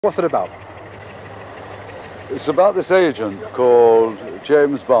What's it about? It's about this agent called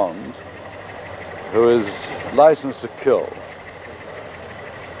James Bond, who is licensed to kill,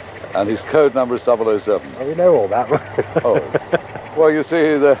 and his code number is 007. Oh, we know all that. Oh, well, you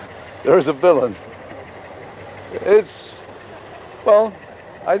see, there is a villain. Well,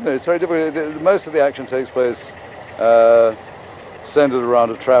 I don't know, it's very difficult. Most of the action takes place centered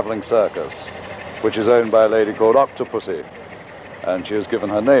around a traveling circus, which is owned by a lady called Octopussy, and she has given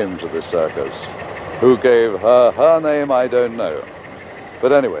her name to this circus. Who gave her name, I don't know.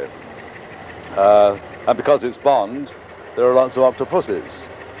 But anyway, and because it's Bond, there are lots of octopuses.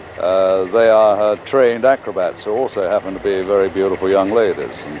 They are her trained acrobats, who also happen to be very beautiful young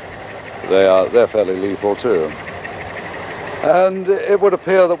ladies, and they're fairly lethal too. And it would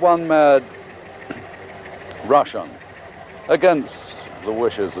appear that one mad Russian, against the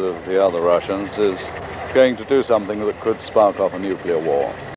wishes of the other Russians, is going to do something that could spark off a nuclear war.